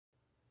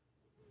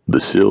The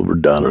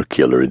 $silver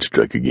killer had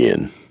struck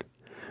again.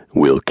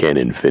 Will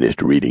Cannon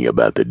finished reading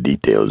about the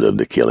details of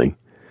the killing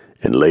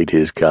and laid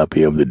his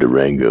copy of the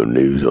Durango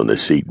News on the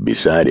seat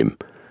beside him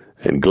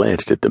and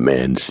glanced at the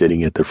man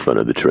sitting at the front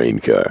of the train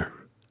car.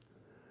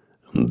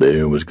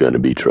 There was going to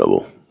be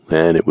trouble,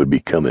 and it would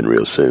be coming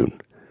real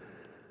soon.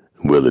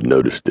 Will had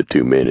noticed the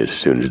two men as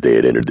soon as they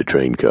had entered the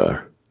train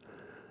car.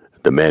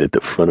 The man at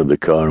the front of the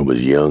car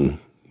was young,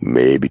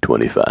 maybe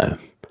 25,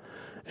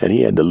 and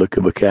he had the look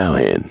of a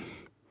cowhand.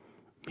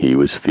 He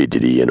was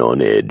fidgety and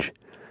on edge,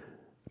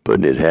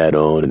 putting his hat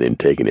on and then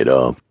taking it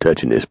off,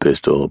 touching his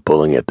pistol,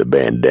 pulling at the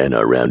bandana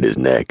around his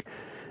neck,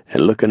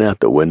 and looking out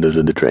the windows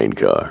of the train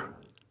car.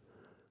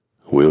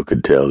 Will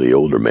could tell the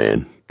older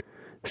man,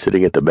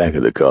 sitting at the back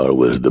of the car,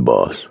 was the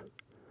boss.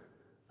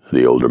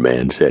 The older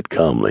man sat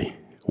calmly,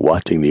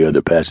 watching the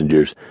other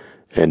passengers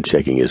and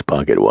checking his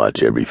pocket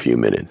watch every few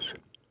minutes.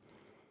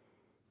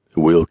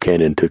 Will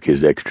Cannon took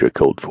his extra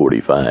Colt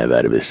 .45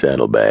 out of his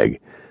saddlebag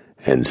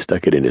and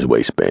stuck it in his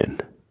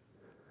waistband.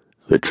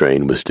 The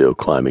train was still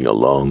climbing a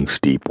long,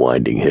 steep,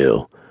 winding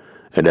hill,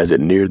 and as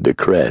it neared the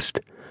crest,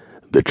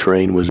 the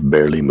train was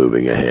barely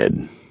moving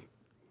ahead.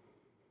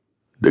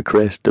 The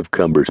crest of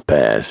Cumber's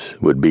Pass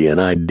would be an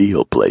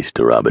ideal place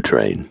to rob a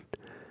train.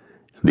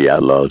 The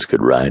outlaws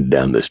could ride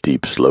down the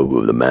steep slope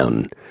of the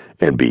mountain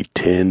and be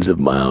tens of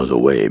miles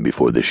away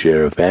before the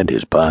sheriff and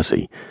his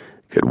posse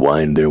could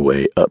wind their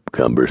way up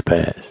Cumber's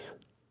Pass.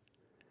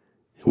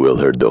 Will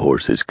heard the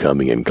horses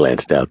coming and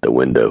glanced out the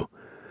window.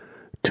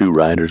 Two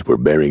riders were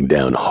bearing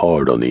down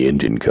hard on the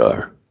engine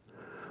car.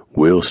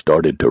 Will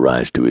started to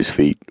rise to his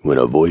feet when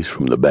a voice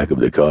from the back of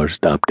the car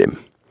stopped him.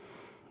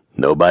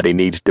 "Nobody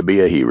needs to be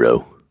a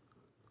hero.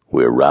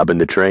 We're robbing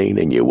the train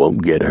and you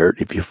won't get hurt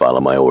if you follow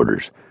my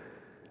orders.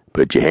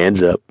 Put your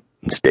hands up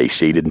and stay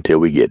seated until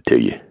we get to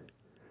you,"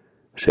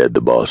 said the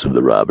boss of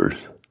the robbers.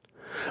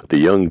 The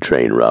young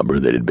train robber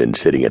that had been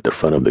sitting at the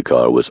front of the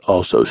car was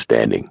also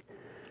standing,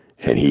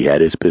 and he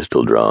had his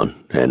pistol drawn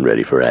and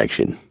ready for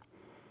action.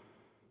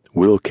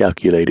 Will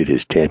calculated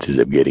his chances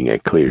of getting a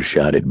clear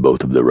shot at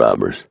both of the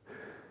robbers.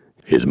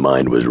 His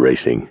mind was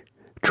racing,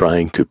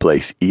 trying to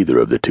place either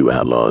of the two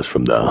outlaws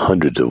from the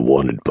hundreds of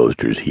wanted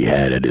posters he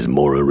had at his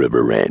Mora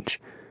River ranch.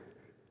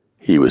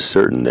 He was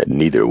certain that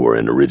neither were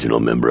an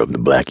original member of the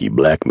Blackie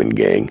Blackman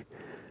gang,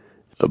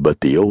 but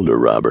the older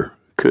robber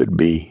could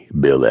be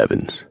Bill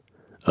Evans,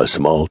 a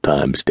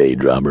small-time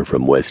stage robber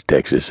from West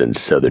Texas and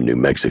southern New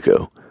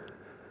Mexico.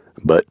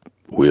 But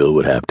Will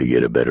would have to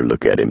get a better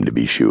look at him to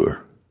be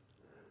sure.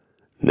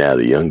 Now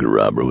the younger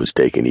robber was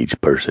taking each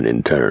person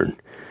in turn,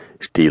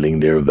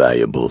 stealing their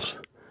valuables,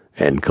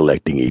 and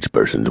collecting each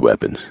person's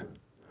weapons.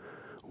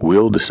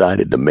 Will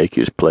decided to make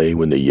his play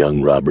when the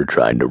young robber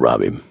tried to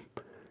rob him.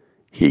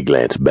 He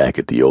glanced back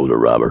at the older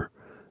robber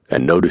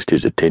and noticed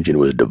his attention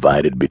was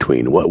divided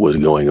between what was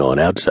going on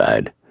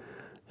outside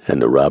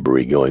and the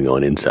robbery going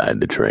on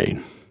inside the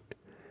train.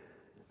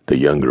 The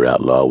younger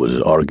outlaw was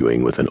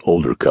arguing with an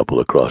older couple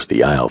across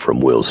the aisle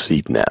from Will's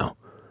seat now.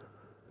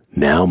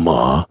 "Now,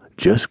 Ma,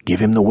 just give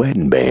him the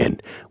wedding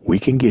band. We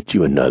can get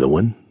you another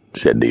one,"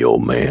 said the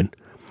old man.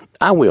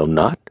 "I will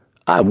not.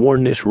 I've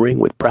worn this ring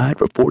with pride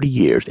for 40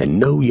 years, and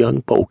no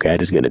young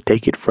polecat is going to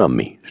take it from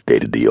me,"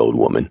 stated the old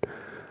woman.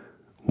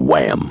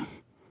 Wham!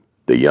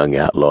 The young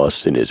outlaw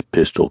sent his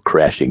pistol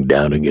crashing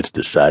down against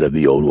the side of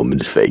the old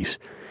woman's face.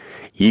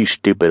 "You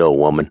stupid old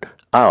woman,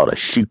 I ought to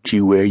shoot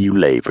you where you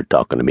lay for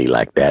talking to me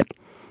like that,"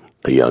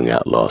 the young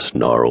outlaw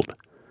snarled.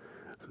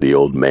 The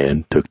old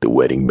man took the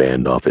wedding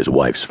band off his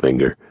wife's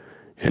finger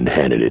and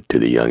handed it to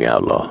the young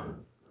outlaw.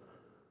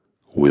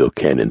 Will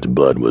Cannon's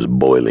blood was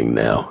boiling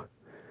now.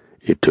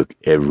 It took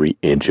every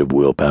inch of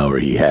willpower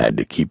he had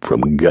to keep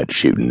from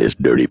gut-shooting this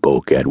dirty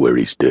polecat where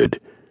he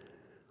stood.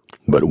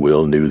 But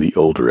Will knew the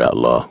older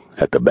outlaw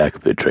at the back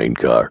of the train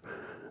car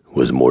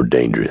was more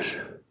dangerous,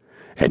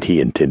 and he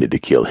intended to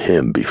kill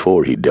him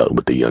before he dealt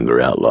with the younger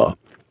outlaw.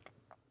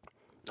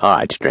 "All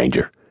right,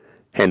 stranger,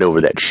 hand over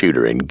that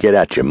shooter and get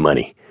out your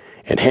money,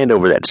 and hand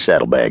over that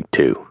saddlebag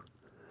too,"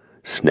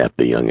 snapped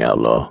the young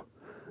outlaw,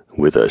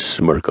 with a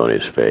smirk on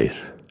his face.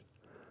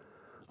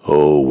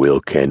 Oh,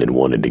 Will Cannon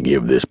wanted to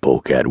give this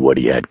polecat what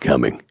he had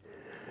coming,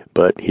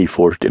 but he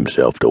forced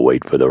himself to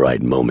wait for the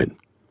right moment.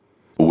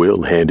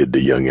 Will handed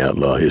the young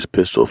outlaw his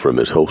pistol from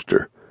his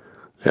holster,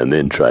 and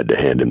then tried to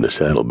hand him the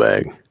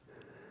saddlebag.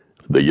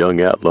 The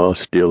young outlaw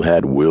still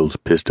had Will's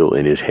pistol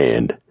in his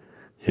hand,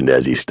 and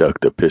as he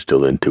stuck the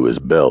pistol into his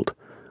belt,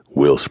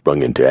 Will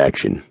sprung into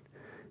action.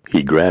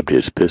 He grabbed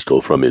his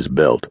pistol from his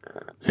belt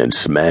and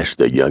smashed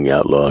the young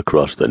outlaw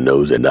across the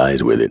nose and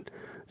eyes with it,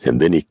 and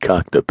then he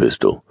cocked the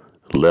pistol,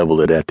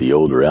 leveled it at the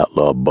older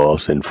outlaw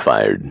boss, and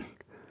fired.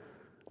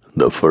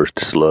 The first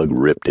slug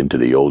ripped into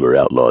the older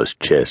outlaw's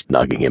chest,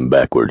 knocking him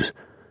backwards.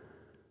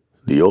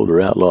 The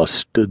older outlaw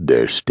stood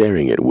there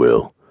staring at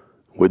Will,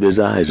 with his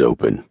eyes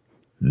open,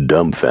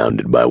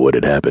 dumbfounded by what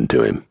had happened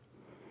to him.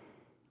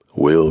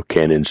 Will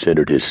Cannon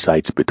centered his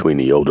sights between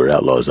the older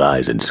outlaw's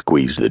eyes and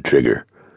squeezed the trigger.